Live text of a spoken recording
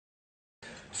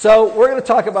So we're going to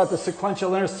talk about the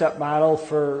sequential intercept model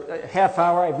for a half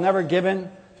hour. I've never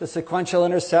given the sequential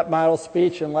intercept model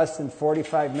speech in less than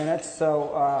 45 minutes,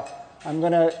 so I'm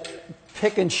going to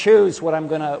pick and choose what I'm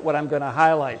going to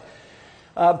highlight.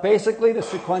 Basically, the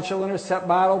sequential intercept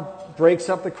model breaks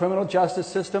up the criminal justice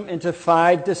system into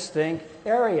 5 distinct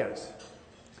areas.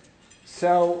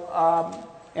 So,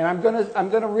 and I'm going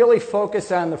to really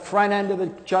focus on the front end of the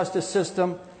justice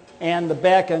system and the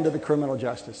back end of the criminal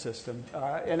justice system.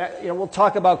 We'll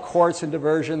talk about courts and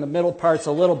diversion, the middle parts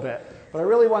a little bit. But I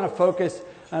really want to focus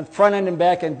on front end and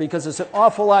back end because there's an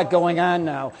awful lot going on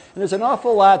now. And there's an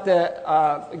awful lot that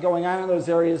going on in those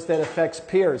areas that affects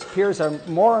peers. Peers are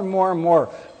more and more and more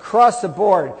across the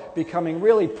board becoming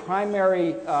really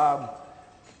primary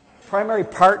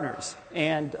partners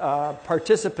and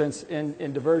participants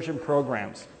in diversion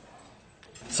programs.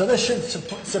 So this should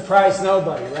surprise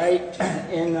nobody, right?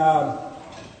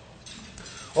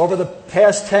 Over the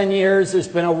past 10 years, there's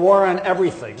been a war on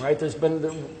everything, right? There's been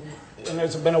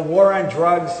a war on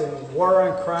drugs and a war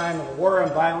on crime and a war on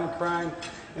violent crime.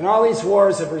 And all these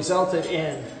wars have resulted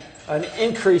in an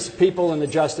increase of people in the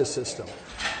justice system.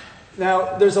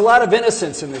 Now, there's a lot of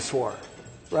innocence in this war,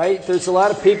 right? There's a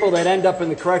lot of people that end up in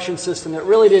the correction system that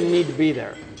really didn't need to be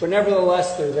there. But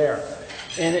nevertheless, they're there.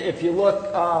 And if you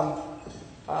look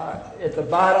at the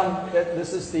bottom,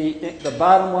 this is the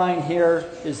bottom line here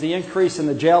is the increase in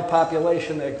the jail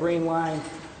population, that green line.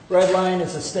 Red line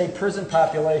is the state prison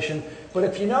population. But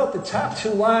if you note, the top 2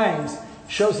 lines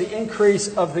shows the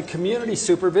increase of the community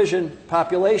supervision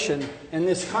population in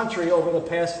this country over the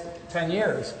past 10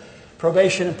 years.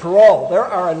 Probation and parole. There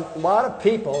are a lot of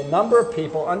people, a number of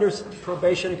people under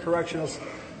probation and correctional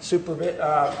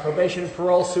probation and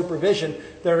parole supervision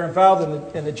that are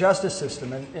involved in the justice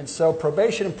system. And so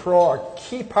probation and parole are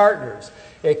key partners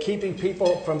at keeping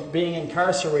people from being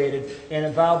incarcerated and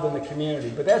involved in the community.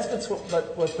 But that's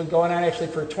what's been going on actually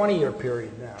for a 20-year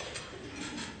period now.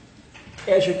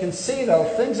 As you can see, though,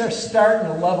 things are starting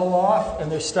to level off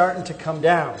and they're starting to come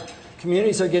down.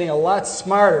 Communities are getting a lot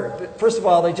smarter. First of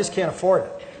all, they just can't afford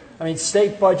it. I mean,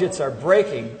 state budgets are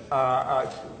breaking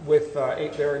with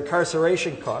their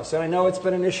incarceration costs. And I know it's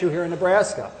been an issue here in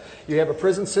Nebraska. You have a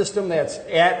prison system that's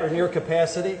at or near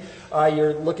capacity.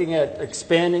 You're looking at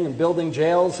expanding and building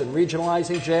jails and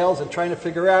regionalizing jails and trying to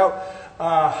figure out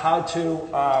how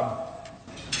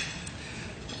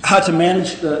to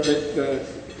manage the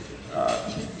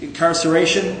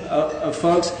incarceration of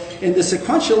folks. And the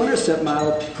sequential intercept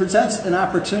model presents an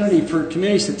opportunity for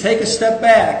communities to take a step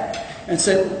back and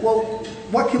say, well,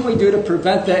 what can we do to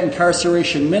prevent that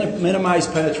incarceration, minimize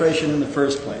penetration in the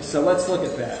first place? So let's look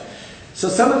at that. So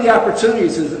some of the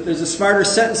opportunities is that there's a Smarter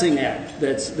Sentencing Act.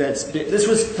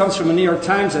 Comes from a New York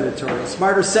Times editorial.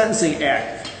 Smarter Sentencing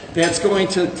Act that's going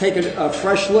to take a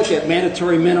fresh look at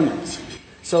mandatory minimums.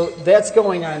 So that's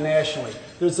going on nationally.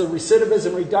 There's the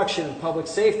Recidivism Reduction and Public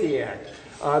Safety Act.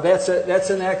 That's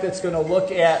an act that's going to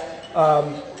look at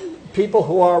people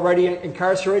who are already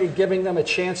incarcerated, giving them a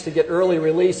chance to get early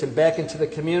release and back into the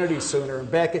community sooner and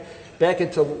back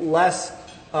into less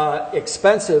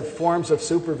expensive forms of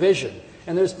supervision.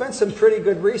 And there's been some pretty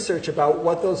good research about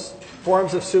what those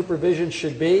forms of supervision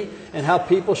should be and how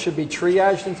people should be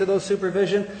triaged into those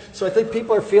supervision. So I think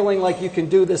people are feeling like you can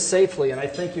do this safely, and I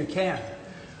think you can.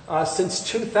 Since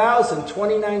 2000,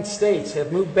 29 states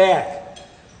have moved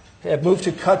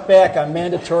to cut back on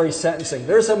mandatory sentencing.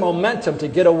 There's a momentum to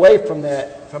get away from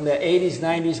that 80s,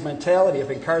 90s mentality of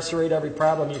incarcerate every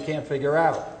problem you can't figure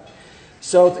out.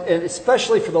 So, and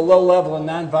especially for the low-level and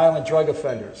nonviolent drug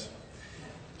offenders.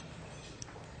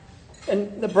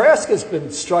 And Nebraska's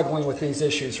been struggling with these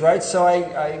issues, right? So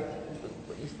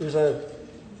there's a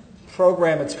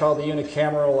program, it's called the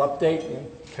Unicameral Update.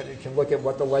 You can look at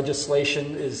what the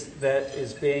legislation is that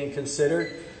is being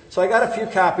considered. So I got a few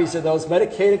copies of those.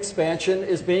 Medicaid expansion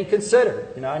is being considered.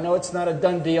 You know, I know it's not a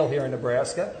done deal here in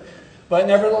Nebraska, but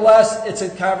nevertheless, it's a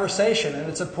conversation, and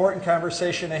it's an important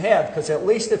conversation to have because at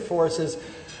least it forces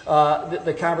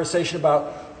the conversation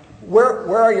about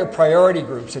where are your priority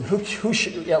groups and who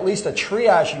should, at least a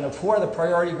triaging of who are the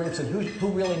priority groups and who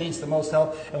really needs the most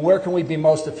help and where can we be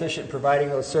most efficient in providing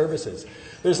those services.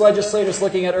 There's legislators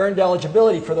looking at earned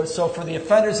eligibility for those. So for the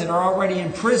offenders that are already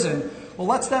in prison, well,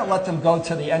 let's not let them go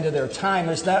to the end of their time.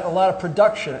 There's not a lot of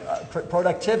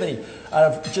productivity out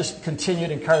of just continued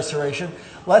incarceration.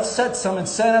 Let's set some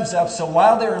incentives up so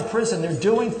while they're in prison, they're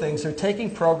doing things. They're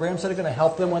taking programs that are going to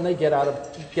help them when they get out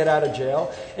of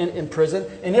jail and in prison.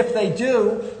 And if they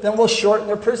do, then we'll shorten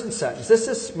their prison sentence. This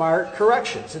is smart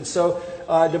corrections. And so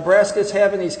Nebraska is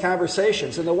having these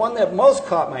conversations. And the one that most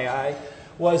caught my eye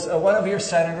was one of your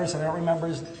senators, and I don't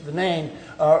remember the name,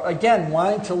 again,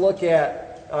 wanting to look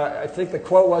at, I think the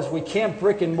quote was, we can't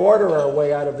brick and mortar our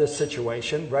way out of this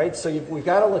situation, right? So we've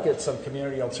got to look at some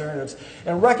community alternatives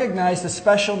and recognize the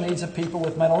special needs of people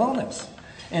with mental illness.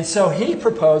 And so he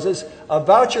proposes a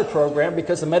voucher program,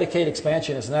 because the Medicaid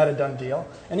expansion is not a done deal.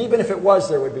 And even if it was,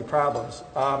 there would be problems.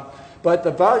 But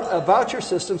a voucher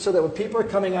system so that when people are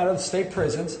coming out of the state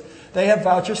prisons, they have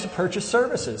vouchers to purchase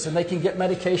services, and they can get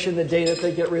medication the day that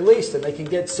they get released, and they can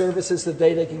get services the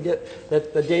day they can get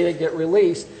the day they get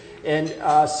released, and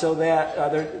so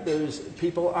that there's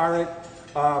people aren't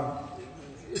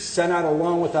sent out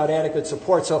alone without adequate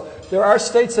support. So there are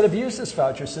states that have used this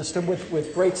voucher system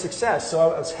with great success.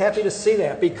 So I was happy to see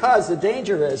that, because the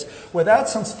danger is, without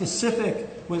some specific,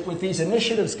 with these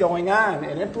initiatives going on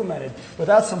and implemented,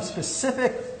 without some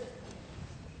specific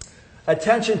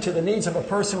attention to the needs of a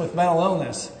person with mental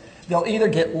illness, they'll either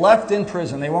get left in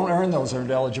prison, they won't earn those earned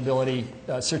eligibility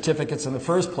certificates in the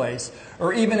first place,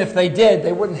 or even if they did,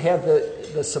 they wouldn't have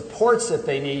the supports that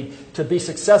they need to be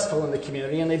successful in the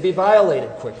community, and they'd be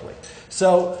violated quickly.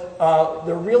 So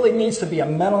there really needs to be a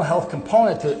mental health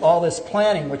component to all this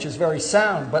planning, which is very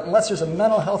sound, but unless there's a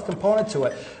mental health component to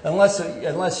it,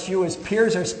 unless you as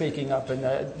peers are speaking up and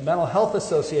the Mental Health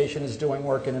Association is doing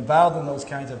work and involved in those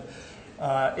kinds of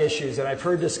issues, and I've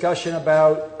heard discussion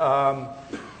about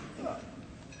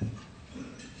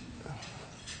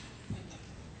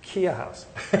Kia House.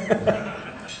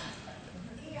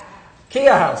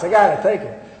 Kia House, I got it, thank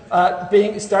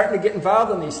you. Starting to get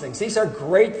involved in these things. These are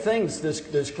great things.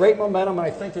 There's great momentum, and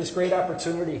I think there's great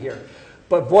opportunity here.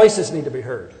 But voices need to be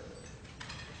heard.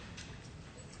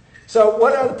 So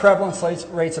what are the prevalence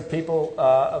rates of people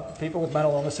with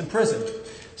mental illness in prison?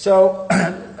 So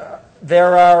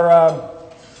there are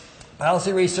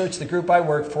policy research, the group I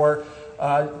work for,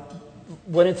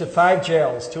 went into 5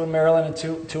 jails, 2 in Maryland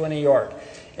and 2 in New York.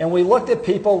 And we looked at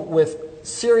people with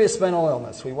serious mental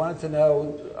illness. We wanted to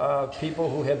know people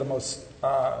who had the most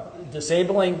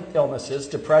disabling illnesses,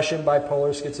 depression,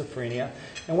 bipolar, schizophrenia,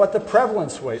 and what the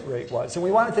prevalence rate was. And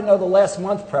we wanted to know the last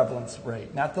month prevalence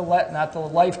rate, not the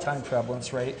lifetime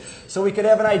prevalence rate, so we could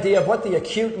have an idea of what the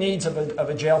acute needs of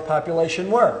a jail population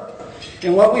were.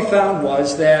 And what we found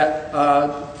was that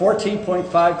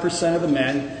 14.5% of the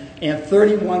men and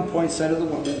 31% of the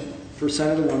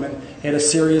women had a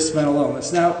serious mental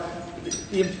illness. Now,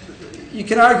 you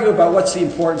can argue about what's the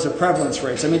importance of prevalence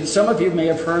rates. I mean, some of you may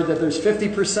have heard that there's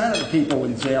 50% of the people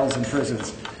in jails and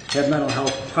prisons have mental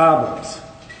health problems.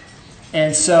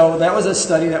 And so that was a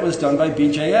study that was done by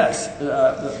BJS,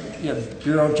 the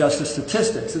Bureau of Justice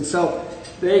Statistics. And so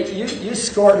you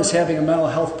scored as having a mental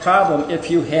health problem if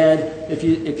you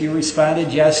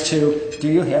responded yes to, do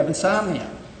you have insomnia?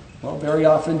 Well, very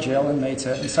often jail inmates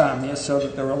have insomnia, so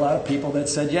that there were a lot of people that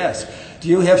said yes. Do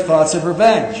you have thoughts of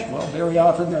revenge? Well, very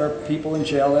often there are people in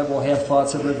jail that will have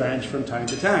thoughts of revenge from time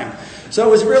to time. So it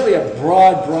was really a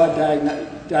broad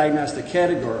diagnostic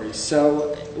category.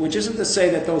 So, which isn't to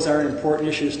say that those aren't important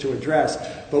issues to address,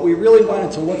 but we really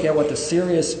wanted to look at what the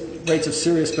rates of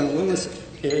serious mental illness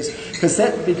is,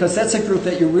 because that's a group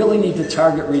that you really need to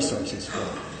target resources for.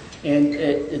 And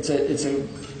it's a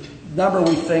number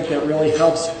we think that really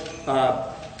helps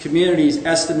communities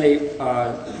estimate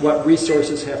what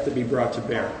resources have to be brought to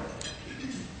bear.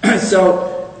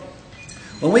 So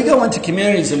when we go into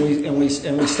communities and we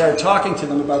start talking to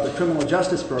them about the criminal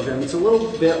justice program, it's a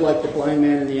little bit like the blind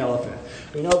man and the elephant.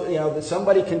 We know that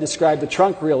somebody can describe the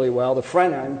trunk really well, the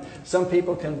front end. Some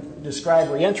people can describe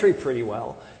reentry pretty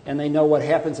well, and they know what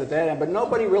happens at that end. But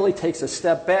nobody really takes a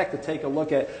step back to take a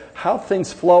look at how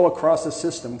things flow across the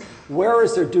system. Where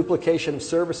is there duplication of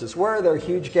services? Where are there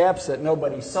huge gaps that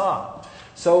nobody saw?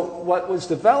 So what was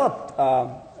developed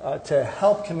to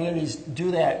help communities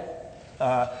do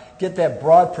that, get that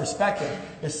broad perspective,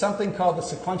 is something called the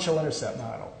Sequential Intercept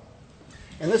model.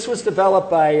 And this was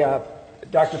developed by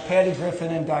Dr. Patty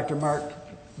Griffin and Dr. Mark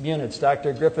Munitz.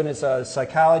 Dr. Griffin is a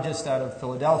psychologist out of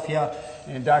Philadelphia,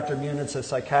 and Dr. Munitz a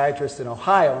psychiatrist in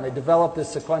Ohio, and they developed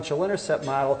this Sequential Intercept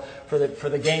model for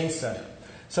the Gaines Center.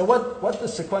 So what the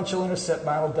Sequential Intercept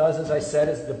model does, as I said,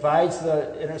 is divides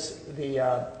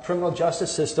the criminal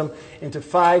justice system into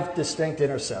 5 distinct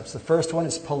intercepts. The first one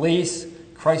is police,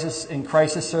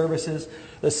 crisis services.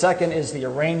 The second is the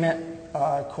arraignment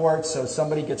court, so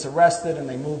somebody gets arrested and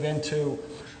they move into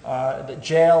the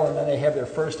jail, and then they have their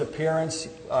first appearance.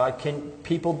 Can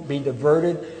people be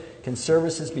diverted? Can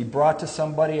services be brought to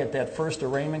somebody at that first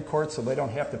arraignment court so they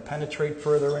don't have to penetrate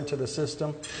further into the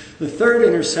system? The third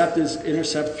intercept is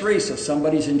Intercept 3. So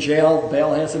somebody's in jail,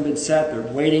 bail hasn't been set,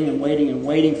 they're waiting and waiting and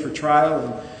waiting for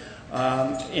trial,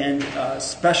 and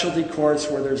specialty courts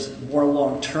where there's more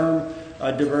long-term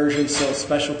diversion. So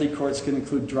specialty courts can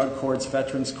include drug courts,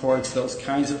 veterans courts, those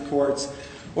kinds of courts,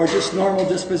 or just normal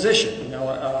disposition,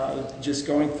 just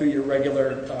going through your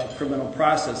regular criminal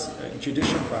process,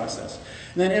 judicial process.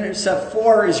 And then Intercept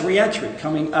 4 is reentry,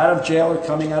 coming out of jail or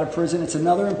coming out of prison. It's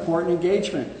another important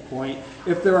engagement point.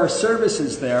 If there are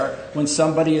services there when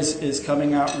somebody is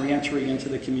coming out reentry into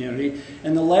the community.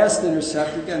 And the last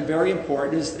intercept, again, very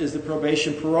important, is the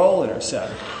probation parole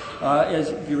intercept.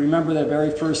 If you remember that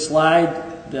very first slide,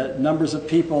 the numbers of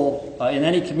people in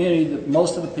any community,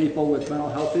 most of the people with mental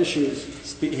health issues,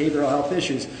 behavioral health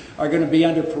issues, are going to be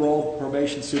under parole,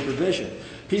 probation, supervision.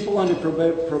 People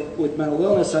with mental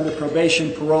illness under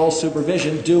probation, parole,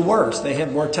 supervision do worse. They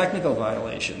have more technical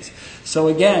violations. So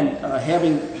again,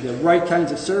 having the right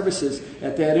kinds of services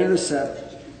at that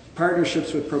intercept,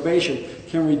 partnerships with probation,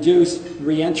 can reduce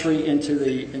reentry into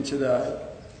the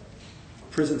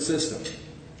prison system.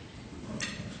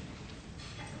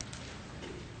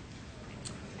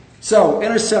 So,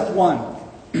 Intercept 1.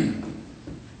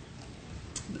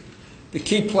 The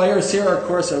key players here, of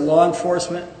course, are law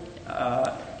enforcement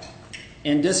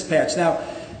and dispatch. Now,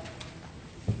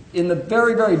 in the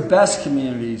very, very best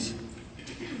communities,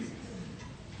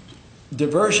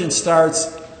 diversion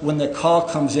starts when the call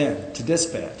comes in to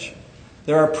dispatch.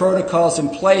 There are protocols in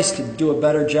place to do a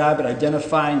better job at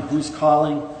identifying who's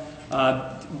calling,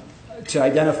 to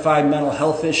identify mental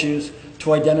health issues,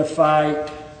 to identify,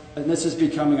 and this is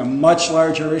becoming a much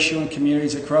larger issue in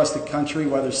communities across the country,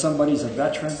 whether somebody's a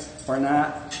veteran or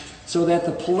not, so that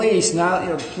the police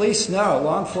now, police know,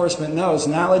 law enforcement knows,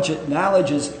 knowledge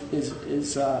is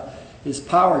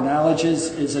power. Knowledge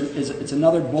is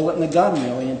another bullet in the gun,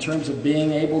 really, in terms of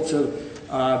being able to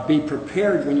be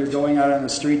prepared when you're going out on the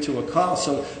street to a call.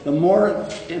 So the more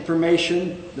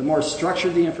information, the more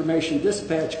structured the information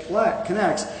dispatch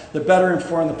connects, the better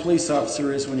informed the police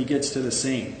officer is when he gets to the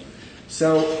scene.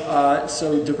 So,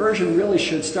 so diversion really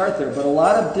should start there, but a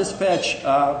lot of dispatch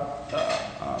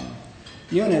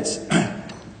units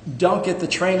don't get the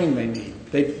training they need.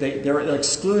 They're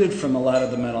excluded from a lot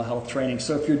of the mental health training.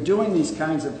 So if you're doing these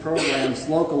kinds of programs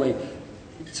locally,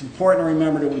 it's important to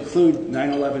remember to include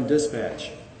 911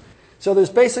 dispatch. So there's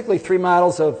basically three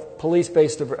models of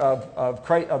police-based of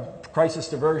crisis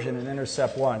diversion in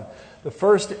Intercept 1. The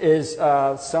first is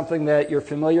something that you're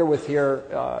familiar with here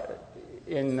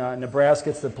in Nebraska.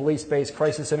 It's the police-based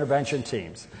crisis intervention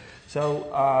teams. So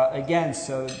again,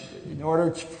 so in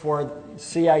order for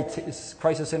CIT,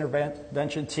 Crisis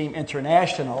Intervention Team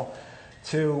International,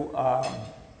 to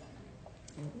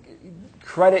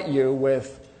credit you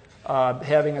with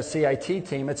having a CIT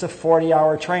team, it's a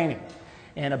 40-hour training.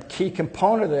 And a key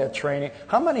component of that training,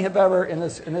 how many have ever, in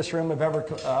this room, have ever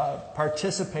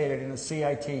participated in a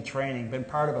CIT training, been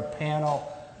part of a panel?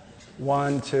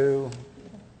 1, 2...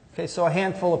 Okay, so a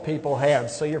handful of people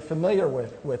have, so you're familiar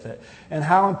with it. And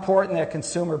how important that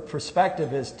consumer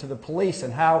perspective is to the police,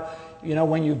 and how,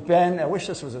 when you've been, I wish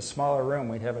this was a smaller room,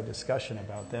 we'd have a discussion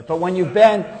about that. But when you've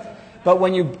been,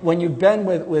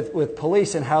 with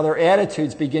police, and how their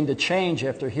attitudes begin to change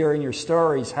after hearing your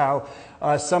stories, how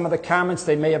some of the comments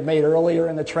they may have made earlier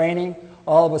in the training,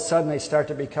 all of a sudden they start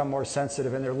to become more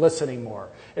sensitive and they're listening more.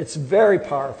 It's very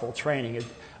powerful training.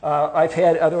 I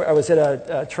was at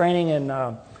a training in,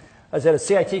 I was at a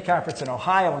CIT conference in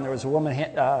Ohio, and there was a woman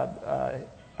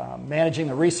managing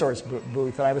the resource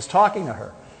booth, and I was talking to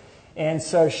her. And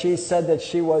so she said that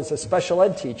she was a special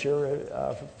ed teacher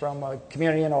from a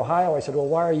community in Ohio. I said, well,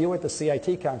 why are you at the CIT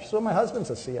conference? She said, well, my husband's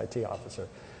a CIT officer.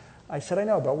 I said, I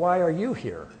know, but why are you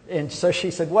here? And so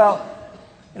she said, well,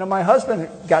 my husband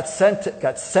got sent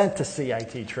to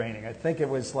CIT training. I think it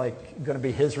was like going to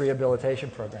be his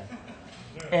rehabilitation program.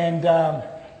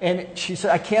 And she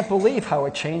said, I can't believe how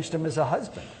it changed him as a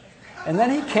husband. And then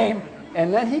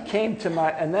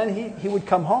he would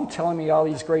come home telling me all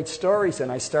these great stories,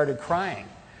 and I started crying.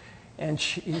 And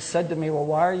he said to me, well,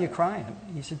 why are you crying?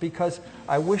 He said, because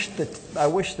I wish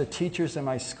the teachers in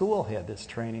my school had this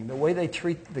training. The way they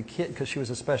treat the kid, because she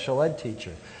was a special ed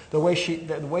teacher, the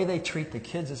way they treat the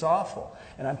kids is awful.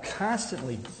 And I'm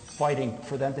constantly fighting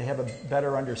for them to have a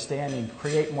better understanding,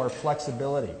 create more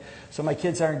flexibility, so my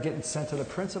kids aren't getting sent to the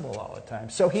principal all the time.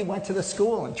 So he went to the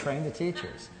school and trained the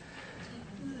teachers.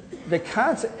 The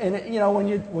concept, and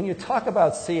when you talk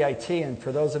about CIT, and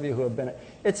for those of you who have been,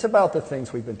 it's about the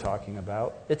things we've been talking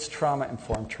about. It's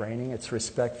trauma-informed training. It's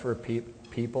respect for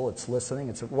people. It's listening.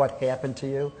 It's what happened to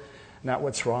you. not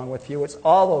what's wrong with you. It's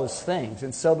all those things.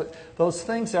 And so those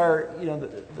things are, you know,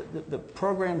 the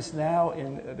programs now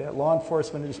that law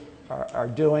enforcement are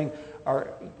doing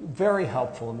are very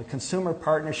helpful, in the consumer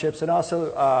partnerships and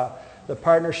also the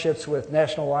partnerships with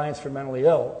National Alliance for Mentally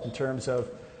Ill in terms of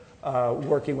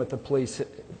working with the police.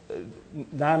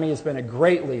 NAMI has been a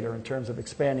great leader in terms of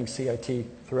expanding CIT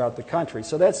throughout the country.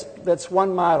 So that's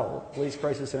one model, police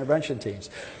crisis intervention teams.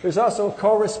 There's also a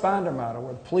co-responder model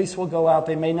where police will go out.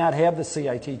 They may not have the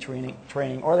CIT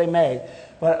training, or they may,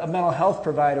 but a mental health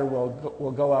provider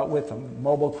will go out with them.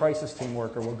 Mobile crisis team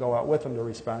worker will go out with them to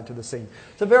respond to the scene.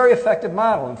 It's a very effective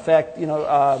model. In fact, you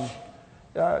know,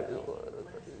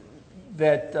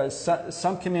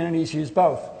 some communities use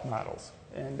both models.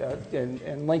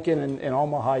 And Lincoln and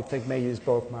Omaha, I think, may use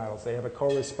both models. They have a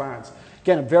co-response.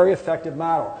 Again, a very effective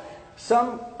model.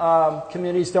 Some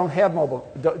communities don't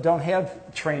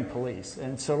have trained police,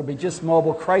 and so it'll be just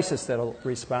mobile crisis that'll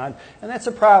respond. And that's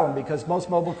a problem because most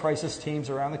mobile crisis teams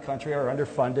around the country are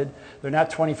underfunded. They're not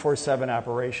 24/7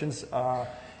 operations.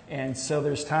 And so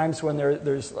there's times when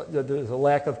there's a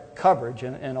lack of coverage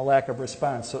and a lack of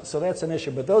response. So that's an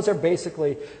issue. But those are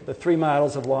basically the three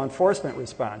models of law enforcement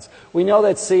response. We know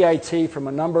that CIT, from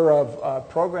a number of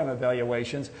program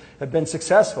evaluations, have been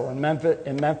successful. In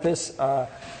Memphis,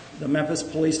 the Memphis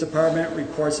Police Department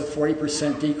reports a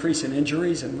 40% decrease in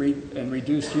injuries and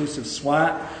reduced use of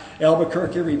SWAT.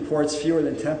 Albuquerque reports fewer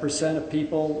than 10% of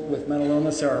people with mental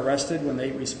illness are arrested when they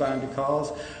respond to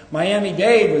calls.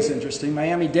 Miami-Dade was interesting.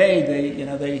 Miami-Dade,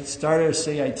 they started a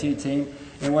CIT team,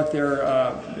 and what their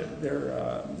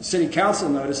city council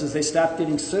noticed is they stopped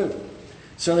getting sued.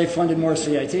 So they funded more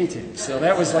CIT teams. So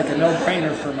that was like a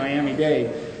no-brainer for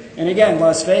Miami-Dade. And again,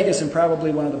 Las Vegas, and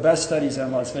probably one of the best studies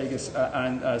on Las Vegas,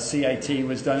 on CIT,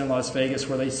 was done in Las Vegas,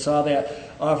 where they saw that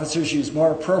officers used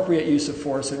more appropriate use of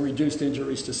force and reduced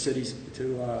injuries to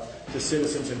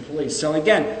citizens and police. So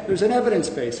again, there's an evidence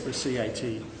base for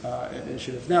CIT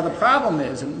initiatives. Now the problem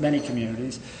is, in many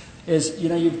communities, is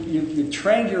you've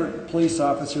trained your police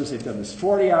officers. They've done this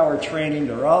 40-hour training.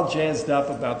 They're all jazzed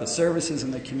up about the services in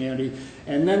the community,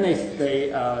 and then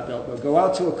they'll go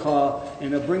out to a call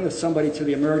and they'll bring somebody to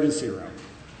the emergency room.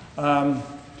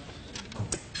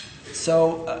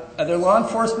 So, are there law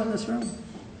enforcement in this room?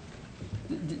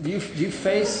 Do you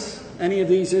face any of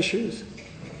these issues?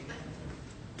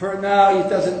 No,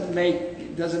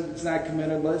 it's not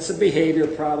committed. It's a behavior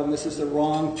problem. This is the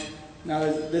wrong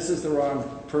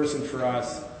person for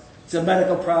us. It's a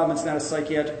medical problem. It's not a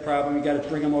psychiatric problem. You've got to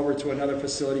bring them over to another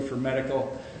facility for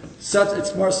medical.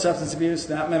 It's more substance abuse,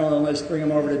 not mental illness. Bring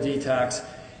them over to detox.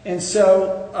 And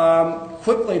so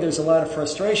quickly there's a lot of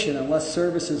frustration unless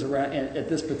services around at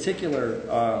this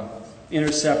particular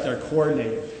Intercept are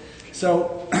coordinated.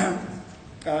 So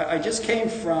I just came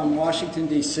from Washington,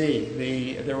 D.C.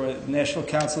 There was the National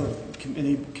Council of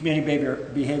Community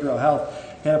Behavioral Health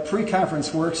had a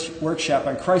pre-conference workshop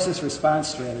on crisis response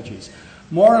strategies.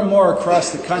 More and more across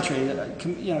the country,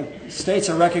 states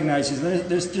are recognizing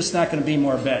there's just not going to be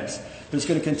more beds. There's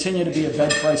going to continue to be a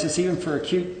bed crisis, even for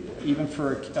acute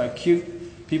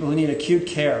people who need acute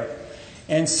care.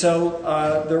 And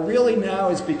so there really now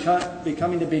is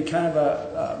becoming to be kind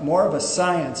of more of a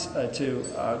science to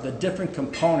the different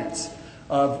components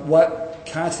of what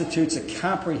constitutes a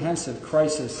comprehensive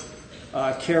crisis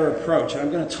care approach. And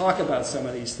I'm going to talk about some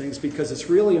of these things because it's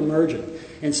really emerging.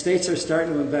 And states are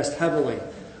starting to invest heavily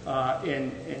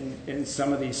in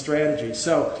some of these strategies.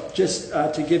 So just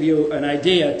to give you an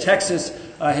idea, Texas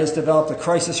has developed a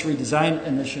crisis redesign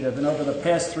initiative. And over the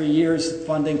past 3 years,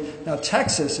 funding. Now,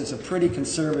 Texas is a pretty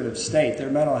conservative state. Their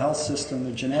mental health system,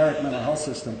 their generic mental health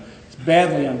system, is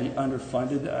badly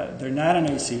underfunded. They're not an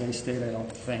ACA state, I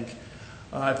don't think.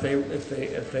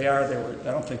 If they are,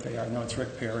 I don't think they are. No, it's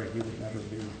Rick Perry. He would never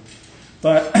be.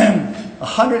 But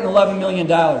 $111 million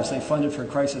they funded for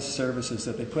crisis services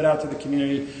that they put out to the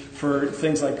community for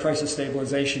things like crisis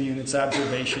stabilization units,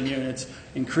 observation units,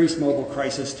 increased mobile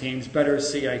crisis teams, better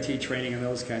CIT training, and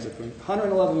those kinds of things.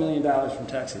 $111 million from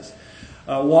Texas.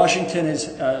 Washington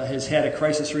has had a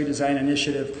crisis redesign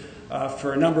initiative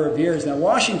for a number of years. Now,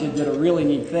 Washington did a really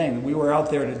neat thing. We were out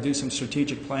there to do some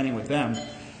strategic planning with them.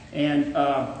 And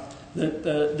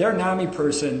their NAMI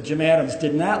person, Jim Adams,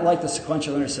 did not like the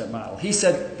sequential intercept model. He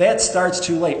said, that starts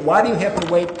too late. Why do you have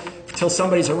to wait until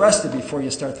somebody's arrested before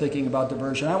you start thinking about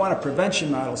diversion? I want a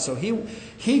prevention model. So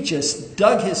he just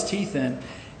dug his teeth in.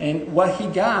 And what he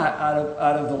got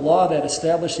out of the law that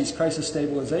established these crisis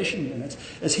stabilization units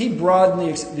is he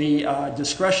broadened the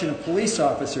discretion of police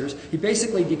officers. He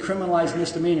basically decriminalized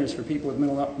misdemeanors for people with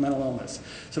mental illness.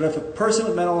 So that if a person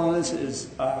with mental illness is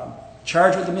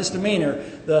charged with a misdemeanor,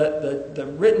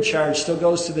 the written charge still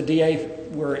goes to the DA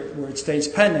where it stays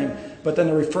pending, but then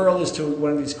the referral is to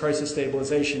one of these crisis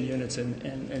stabilization units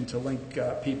and to link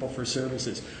people for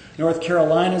services. North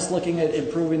Carolina is looking at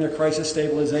improving their crisis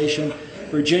stabilization.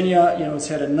 Virginia, has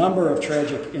had a number of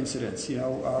tragic incidents,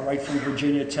 right from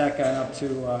Virginia Tech on up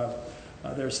to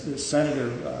there's the senator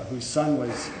whose son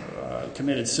was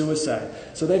committed suicide.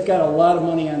 So they've got a lot of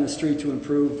money on the street to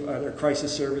improve their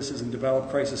crisis services and develop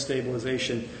crisis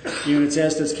stabilization units,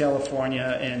 as does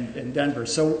California and Denver.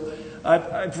 So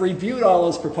I've reviewed all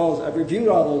those proposals. I've reviewed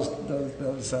all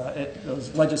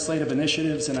those legislative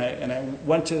initiatives, and I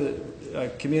went to a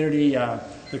community,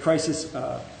 the crisis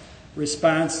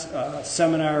response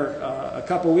seminar a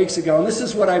couple weeks ago, and this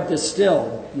is what I've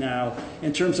distilled now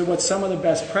in terms of what some of the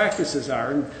best practices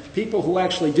are. And people who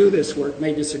actually do this work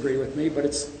may disagree with me, but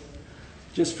it's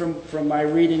just from my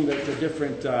reading the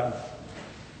different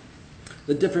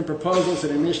proposals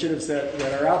and initiatives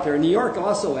that are out there. And New York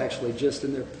also actually just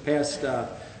in their past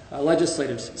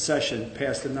legislative session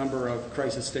passed a number of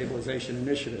crisis stabilization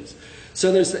initiatives.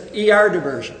 So there's the ER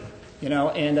diversion.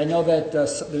 And I know that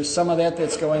there's some of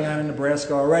that's going on in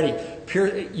Nebraska already.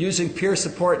 Using peer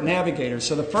support navigators.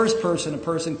 So the first person a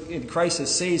person in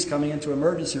crisis sees coming into an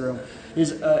emergency room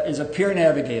is a peer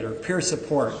navigator, peer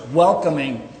support,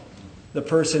 welcoming the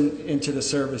person into the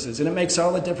services. And it makes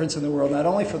all the difference in the world, not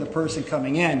only for the person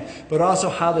coming in, but also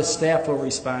how the staff will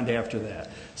respond after that.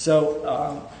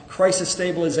 So crisis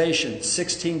stabilization,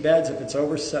 16 beds. If it's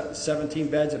over 17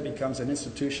 beds, it becomes an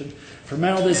institution for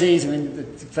mental disease, and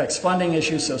it affects funding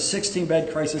issues. So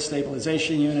 16-bed crisis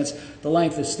stabilization units, the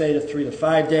length of stay to 3 to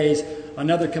 5 days.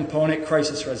 Another component,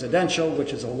 crisis residential,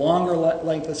 which is a longer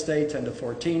length of stay, 10 to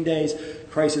 14 days.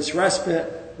 Crisis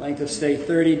respite, length of stay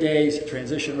 30 days.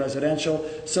 Transition residential.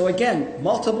 So again,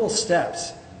 multiple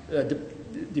steps,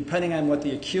 depending on what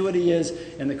the acuity is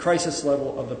and the crisis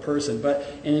level of the person.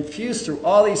 And infused through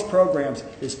all these programs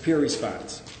is peer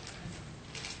response.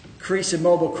 Increase in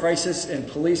mobile crisis and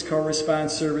police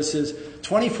co-response services,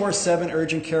 24/7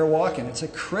 urgent care walk-in. It's a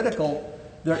critical,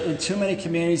 in too many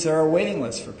communities there are waiting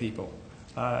lists for people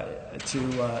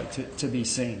to be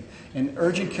seen. And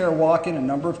urgent care walk-in, a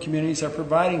number of communities are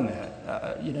providing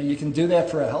that. You can do that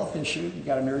for a health issue. You've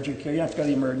got an urgent care, you don't have to go to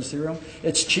the emergency room.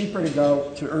 It's cheaper to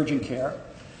go to urgent care.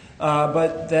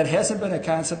 But that hasn't been a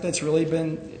concept that's really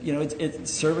been,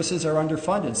 services are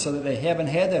underfunded so that they haven't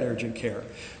had that urgent care.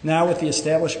 Now with the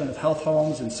establishment of health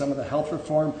homes and some of the health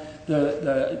reform,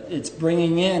 it's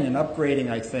bringing in and upgrading,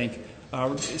 I think,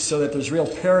 so that there's real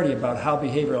parity about how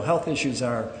behavioral health issues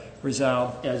are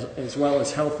resolved as well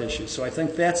as health issues. So I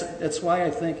think that's why I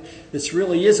think this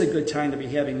really is a good time to be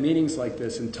having meetings like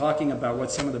this and talking about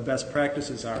what some of the best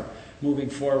practices are moving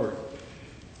forward.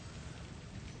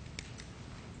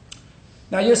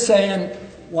 Now you're saying,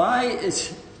 why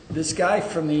is this guy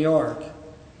from New York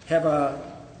have a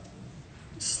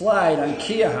slide on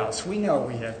Kia House? We know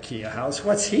we have Kia House.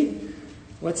 Why is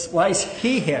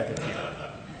he having it?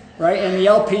 Right? And the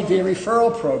LPD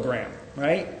referral program,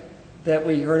 right? That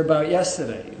we heard about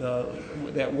yesterday,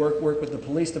 that work with the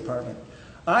police department.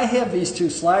 I have these two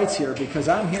slides here because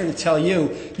I'm here to tell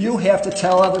you, you have to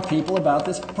tell other people about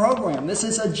this program. This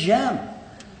is a gem.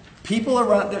 People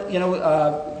around,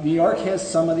 New York has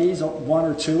some of these, one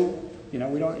or two. We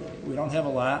don't have a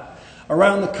lot.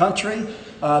 Around the country,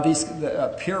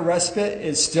 peer respite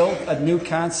is still a new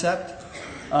concept.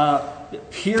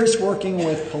 Peers working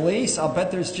with police, I'll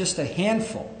bet there's just a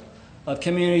handful of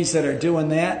communities that are doing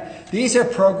that. These are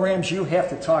programs you have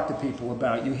to talk to people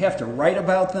about. You have to write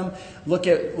about them, look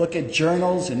at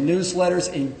journals and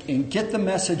newsletters, and get the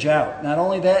message out. Not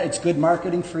only that, it's good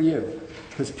marketing for you.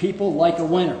 Because people like a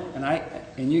winner,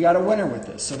 and you got a winner with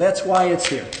this. So that's why it's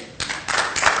here.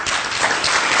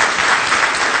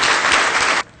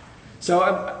 So,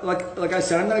 like I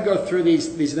said, I'm going to go through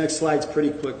these next slides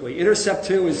pretty quickly. Intercept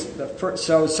 2 is the first.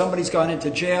 So somebody's gone into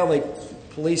jail.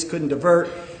 Police couldn't divert.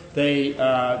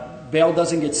 Bail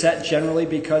doesn't get set generally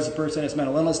because the person has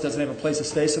mental illness, doesn't have a place to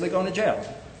stay, so they go into jail.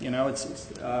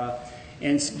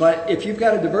 But if you've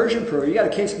got a diversion program, you've got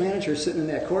a case manager sitting in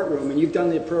that courtroom and you've done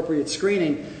the appropriate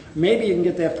screening, maybe you can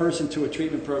get that person to a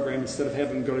treatment program instead of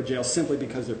having them go to jail simply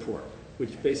because they're poor,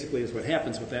 which basically is what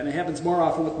happens with that. And it happens more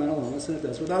often with mental illness than it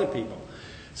does with other people.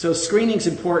 So screening's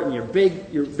important. Your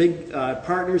big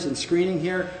partners in screening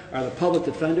here are the public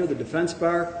defender, the defense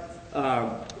bar,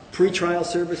 pretrial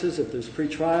services, if there's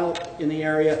pretrial in the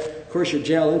area. Of course, your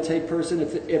jail intake person.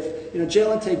 If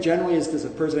jail intake generally is, does a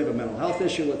person have a mental health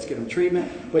issue? Let's get them treatment.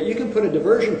 But you can put a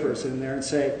diversion person in there and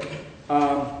say,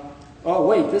 oh,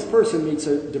 wait, this person meets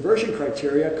a diversion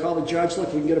criteria. Call the judge.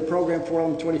 Look, we can get a program for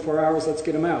them in 24 hours. Let's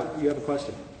get them out. You have a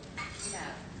question? Yeah,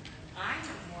 I'm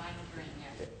wondering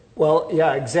if... Well,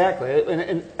 yeah, exactly.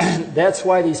 And that's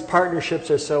why these partnerships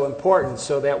are so important,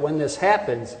 so that when this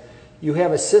happens, you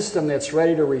have a system that's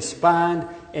ready to respond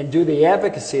and do the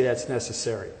advocacy that's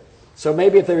necessary. So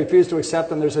maybe if they refuse to accept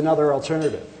them, there's another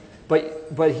alternative.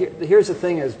 But here's the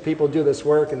thing: is people do this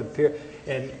work, and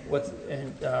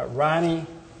Ronnie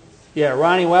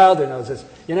Wilder knows this.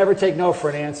 You never take no for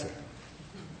an answer.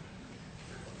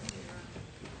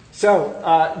 So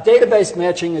database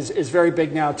matching is very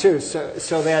big now too.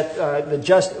 So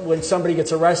that when somebody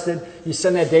gets arrested, you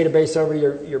send that database over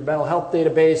to your mental health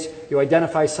database. You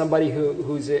identify somebody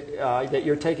that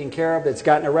you're taking care of that's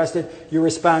gotten arrested. You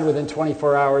respond within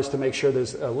 24 hours to make sure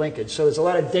there's a linkage. So there's a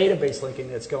lot of database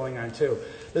linking that's going on too.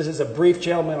 This is a brief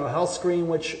jail mental health screen,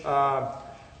 which you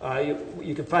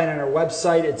can find on our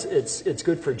website. It's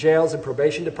good for jails and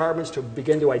probation departments to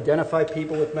begin to identify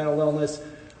people with mental illness.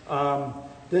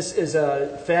 This is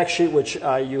a fact sheet which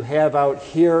you have out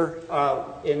here,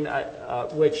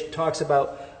 which talks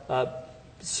about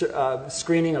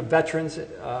screening of veterans,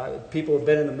 people who've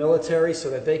been in the military, so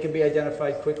that they can be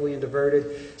identified quickly and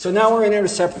diverted. So now we're in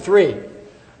Intercept 3,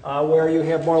 where you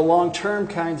have more long-term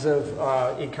kinds of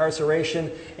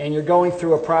incarceration, and you're going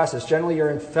through a process. Generally, you're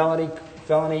in felony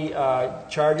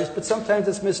charges, but sometimes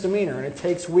it's misdemeanor, and it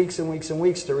takes weeks and weeks and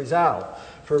weeks to resolve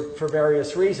for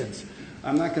various reasons.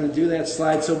 I'm not going to do that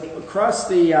slide. So across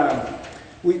the,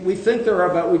 we think there are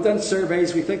about, we've done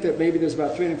surveys, we think that maybe there's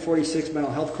about 346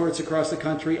 mental health courts across the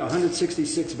country,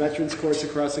 166 veterans courts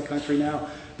across the country now,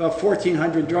 about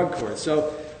 1,400 drug courts.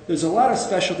 So there's a lot of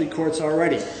specialty courts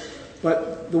already.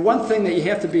 But the one thing that you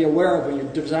have to be aware of when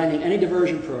you're designing any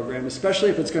diversion program, especially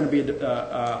if it's going to be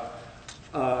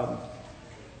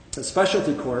a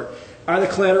specialty court, are the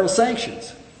collateral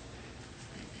sanctions.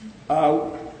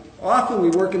 Often we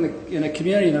work in a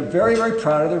community and they're very, very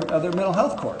proud of their mental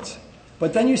health courts.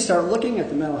 But then you start looking at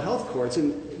the mental health courts,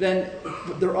 and then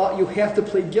you have to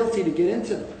plead guilty to get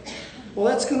into them. Well,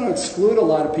 that's going to exclude a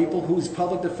lot of people whose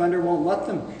public defender won't let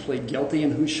them plead guilty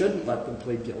and who shouldn't let them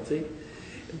plead guilty.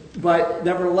 But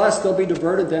nevertheless, they'll be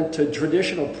diverted then to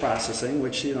traditional processing,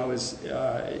 which is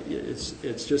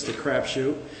it's just a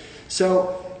crapshoot.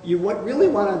 So you really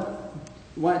want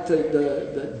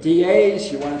the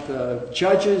DAs, you want the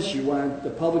judges, you want the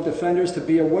public defenders to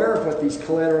be aware of what these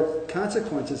collateral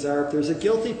consequences are if there's a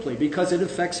guilty plea, because it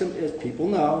affects them, as people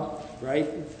know, right?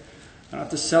 I don't have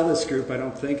to sell this group, I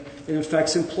don't think. It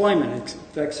affects employment, it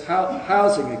affects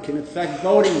housing, it can affect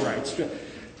voting rights,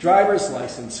 driver's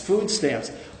license, food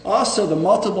stamps. Also, the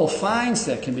multiple fines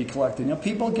that can be collected.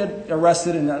 People get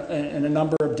arrested in a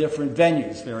number of different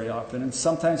venues very often, and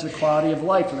sometimes their quality of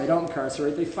life, when they don't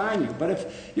incarcerate, they fine you. But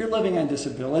if you're living on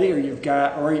disability, or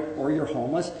you're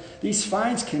homeless, these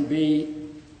fines can be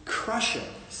crushing,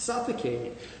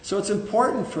 suffocating. So it's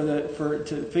important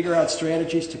to figure out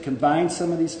strategies to combine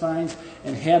some of these fines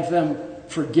and have them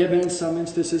forgiven in some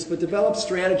instances, but develop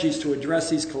strategies to address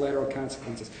these collateral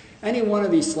consequences. Any one of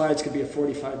these slides could be a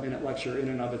 45-minute lecture in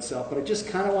and of itself, but I just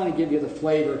kind of want to give you the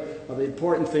flavor of the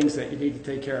important things that you need to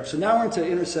take care of. So now we're into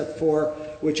Intercept 4,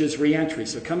 which is reentry.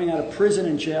 So coming out of prison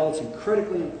and jail, it's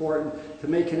critically important to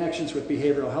make connections with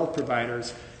behavioral health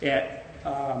providers at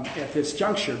this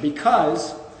juncture,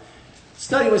 because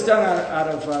study was done out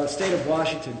of the state of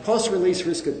Washington. Post-release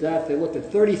risk of death, they looked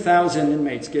at 30,000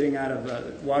 inmates getting out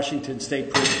of Washington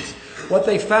state prisons. What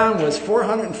they found was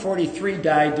 443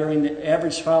 died during the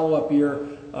average follow-up year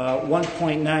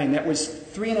 1.9. That was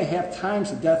 3.5 times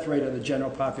the death rate of the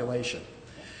general population.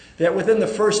 That within the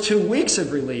first 2 weeks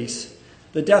of release,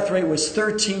 the death rate was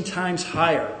 13 times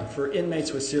higher for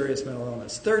inmates with serious mental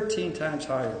illness. 13 times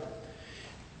higher.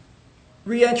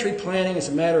 Reentry planning is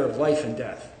a matter of life and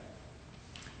death.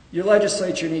 Your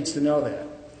legislature needs to know that.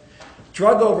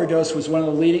 Drug overdose was one of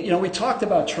the leading, we talked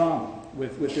about trauma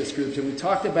with this group, and we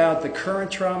talked about the current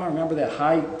trauma. Remember that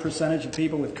high percentage of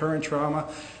people with current trauma,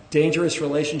 dangerous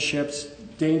relationships,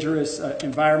 dangerous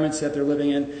environments that they're living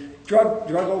in. Drug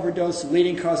overdose,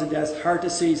 leading cause of death, heart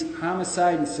disease,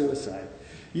 homicide, and suicide.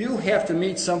 You have to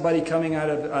meet somebody coming out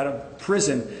of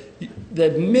prison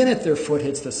the minute their foot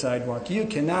hits the sidewalk. You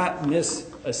cannot miss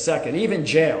a second, even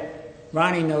jail.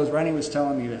 Ronnie knows. Ronnie was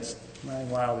telling me this. Ronnie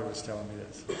Wilder was telling me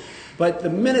this. But the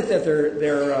minute that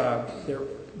they're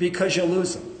because you'll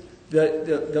lose them,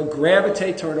 they'll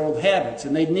gravitate toward old habits,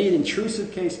 and they need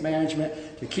intrusive case management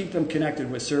to keep them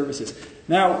connected with services.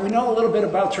 Now, we know a little bit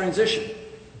about transition,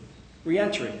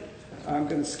 reentry. I'm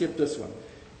going to skip this one.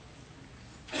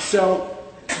 So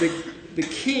the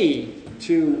key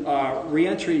to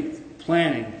reentry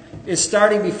planning is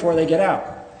starting before they get out.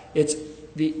 It's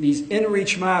these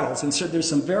in-reach models, and so there's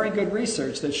some very good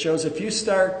research that shows if you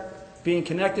start being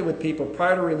connected with people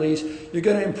prior to release, you're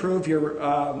going to improve your,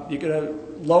 you're going to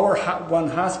lower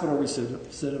hospital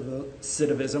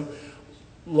recidivism,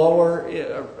 lower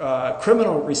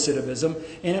criminal recidivism,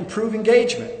 and improve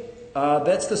engagement.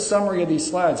 That's the summary of these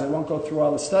slides. I won't go through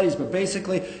all the studies, but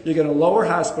basically, you're going to lower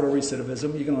hospital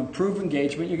recidivism, you're going to improve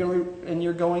engagement, and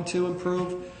you're going to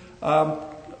improve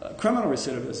criminal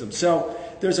recidivism. So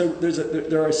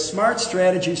there are smart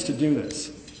strategies to do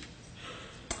this.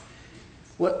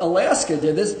 What Alaska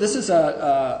did, this is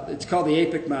it's called the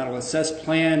APIC model: assess,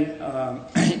 plan,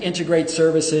 integrate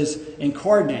services, and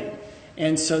coordinate.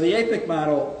 And so the APIC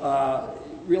model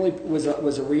really was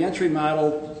a reentry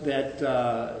model that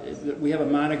we have a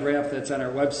monograph that's on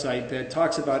our website that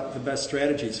talks about the best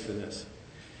strategies for this.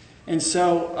 And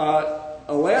so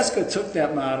Alaska took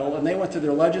that model and they went to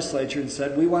their legislature and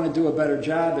said, we want to do a better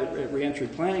job at reentry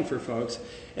planning for folks.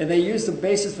 And they used the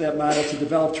basis of that model to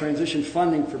develop transition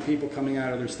funding for people coming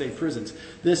out of their state prisons.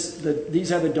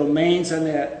 These are the domains on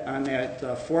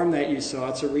that form that you saw.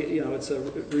 It's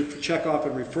a check-off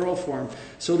and referral form,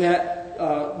 so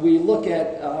that we look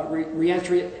at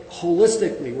reentry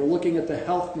holistically. We're looking at the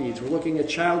health needs. We're looking at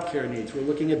child care needs. We're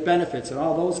looking at benefits and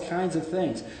all those kinds of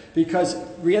things. Because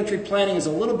reentry planning is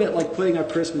a little bit like putting up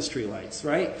Christmas tree lights,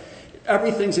 right?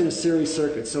 Everything's in a series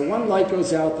circuit. So one light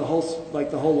goes out, the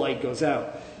whole light goes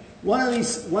out. One of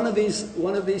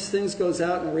these things goes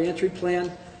out in a reentry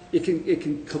plan, it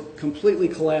can completely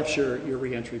collapse your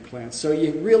reentry plan. So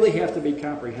you really have to be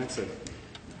comprehensive.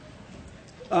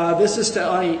 This is to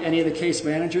any of the case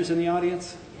managers in the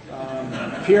audience,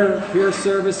 peer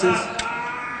services.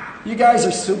 You guys are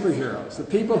superheroes. The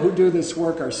people who do this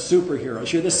work are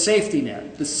superheroes. You're the safety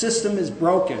net. The system is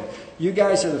broken. You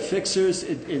guys are the fixers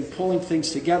in pulling things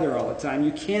together all the time.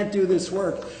 You can't do this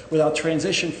work without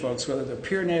transition folks, whether they're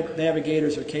peer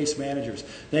navigators or case managers.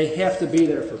 They have to be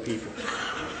there for people.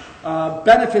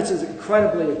 Benefits is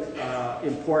incredibly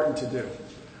important to do.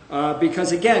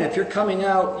 Because again, if you're coming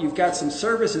out, you've got some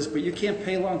services, but you can't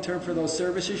pay long term for those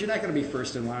services, you're not going to be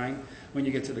first in line when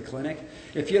you get to the clinic.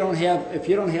 If you don't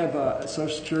have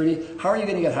Social Security, how are you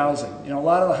going to get housing? You know, a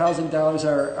lot of the housing dollars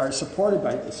are supported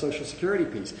by the Social Security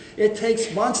piece. It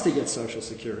takes months to get Social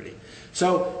Security.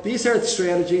 So these are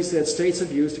strategies that states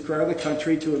have used across the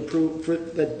country to improve.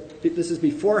 This is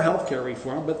before health care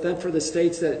reform, but then for the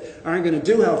states that aren't going to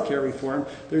do health care reform,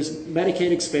 there's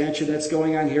Medicaid expansion that's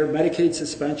going on here, Medicaid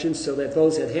suspension so that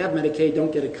those that have Medicaid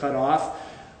don't get it cut off.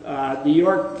 New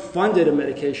York funded a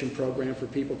medication program for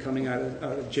people coming out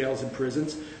of jails and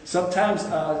prisons. Sometimes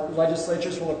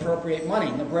legislatures will appropriate money.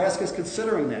 Nebraska's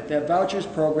considering that. That vouchers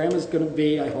program is going to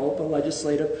be, I hope, a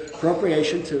legislative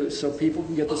appropriation so people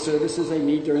can get the services they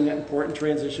need during that important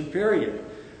transition period.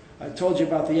 I told you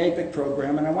about the APIC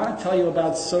program, and I want to tell you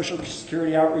about Social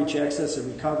Security Outreach, Access,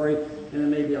 and Recovery, and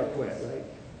then maybe I'll quit, right?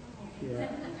 Yeah.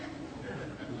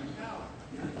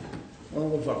 Well,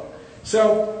 we'll vote.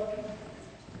 So,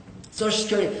 Social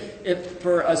Security,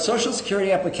 for a Social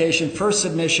Security application, first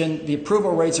submission, the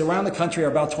approval rates around the country are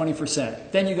about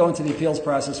 20%. Then you go into the appeals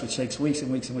process, which takes weeks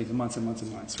and weeks and weeks and months and months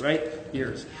and months, right?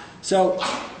 Years. So,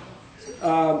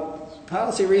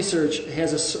 Policy Research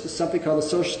has something called the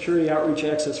Social Security Outreach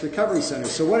Access Recovery Center.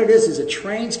 So what it is it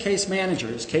trains case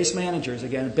managers,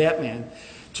 again, Batman,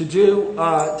 to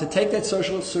take that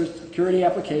Social Security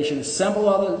application, assemble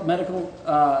all the medical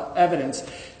evidence,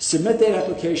 submit that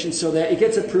application so that it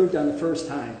gets approved on the first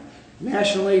time.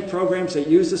 Nationally, programs that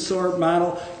use the SOAR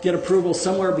model get approval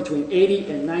somewhere between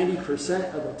 80 and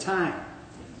 90% of the time.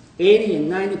 80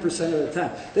 and 90% of the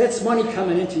time. That's money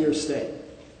coming into your state.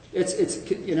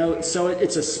 So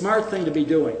it's a smart thing to be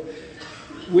doing.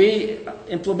 We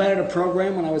implemented a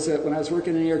program when I was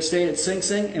working in New York State at Sing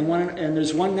Sing, and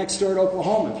there's one next door to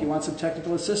Oklahoma if you want some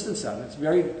technical assistance on it. It's a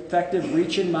very effective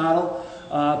reach-in model.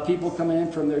 People coming in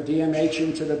from their DMH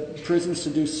into the prisons to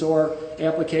do SOAR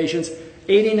applications.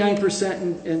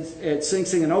 89% at Sing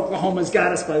Sing, and Oklahoma's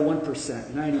got us by 1%,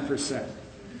 90%.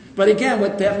 But again,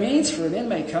 what that means for an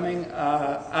inmate coming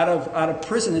out of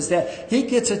prison is that he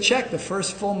gets a check the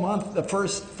first full month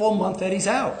that he's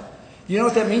out. You know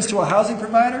what that means to a housing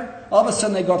provider? All of a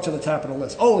sudden they go up to the top of the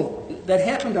list. Oh, that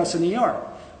happened to us in New York.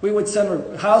 We would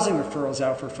send housing referrals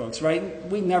out for folks, right?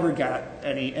 We never got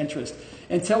any interest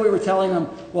until we were telling them,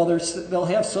 well, they'll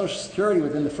have Social Security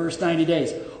within the first 90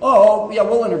 days. Oh, yeah,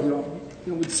 we'll interview them.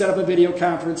 We'd set up a video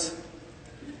conference.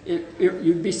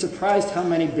 You'd be surprised how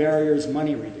many barriers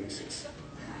money reduces.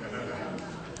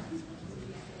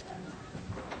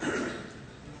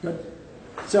 Good.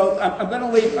 So I'm going to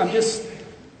leave.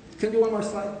 Can I do one more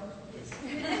slide?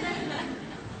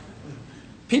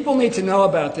 People need to know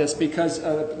about this because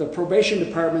the probation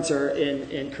departments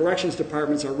and corrections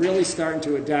departments are really starting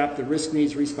to adopt the risk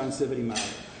needs responsivity model.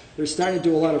 They're starting to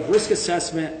do a lot of risk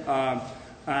assessment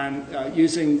on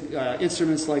using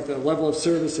instruments like the level of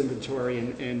service inventory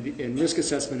and risk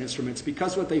assessment instruments,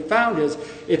 because what they found is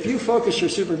if you focus your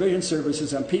supervision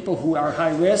services on people who are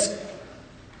high risk,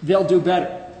 they'll do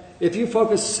better. If you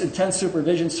focus intense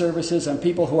supervision services on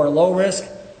people who are low risk,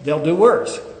 they'll do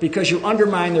worse because you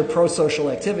undermine their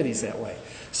pro-social activities that way.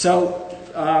 So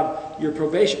your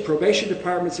probation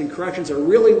departments and corrections are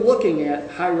really looking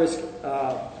at high-risk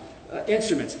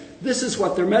instruments. This is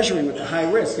what they're measuring with the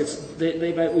high risk.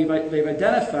 They've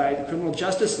identified, the criminal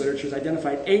justice literature has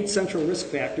identified 8 central risk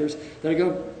factors that are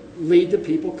going to lead to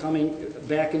people coming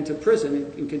back into prison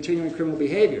and continuing criminal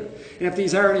behavior. And if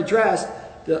these aren't addressed,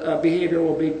 the behavior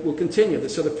will continue.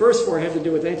 So the first 4 have to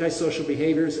do with antisocial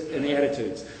behaviors and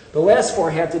attitudes. The last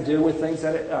 4 have to do with things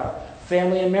that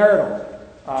family and marital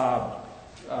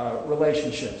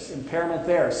relationships, impairment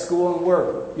there, school and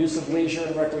work, use of leisure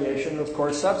and recreation, and of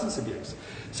course substance abuse.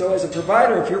 So as a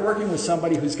provider, if you're working with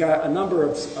somebody who's got a number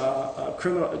of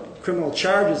criminal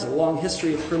charges, a long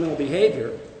history of criminal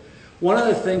behavior, one of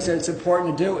the things that it's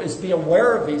important to do is be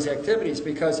aware of these activities,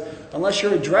 because unless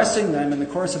you're addressing them in the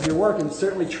course of your work, and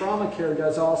certainly trauma care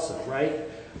does also, right?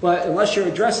 But unless you're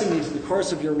addressing these in the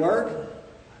course of your work,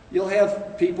 you'll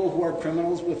have people who are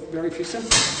criminals with very few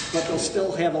symptoms, but they'll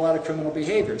still have a lot of criminal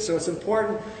behavior. So it's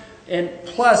important. And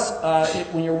plus,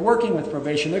 when you're working with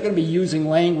probation, they're going to be using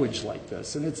language like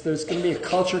this. And there's going to be a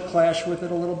culture clash with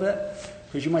it a little bit,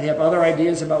 because you might have other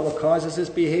ideas about what causes this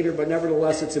behavior, but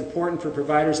nevertheless, it's important for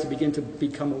providers to begin to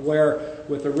become aware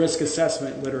with the risk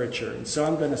assessment literature. And so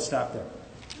I'm going to stop there.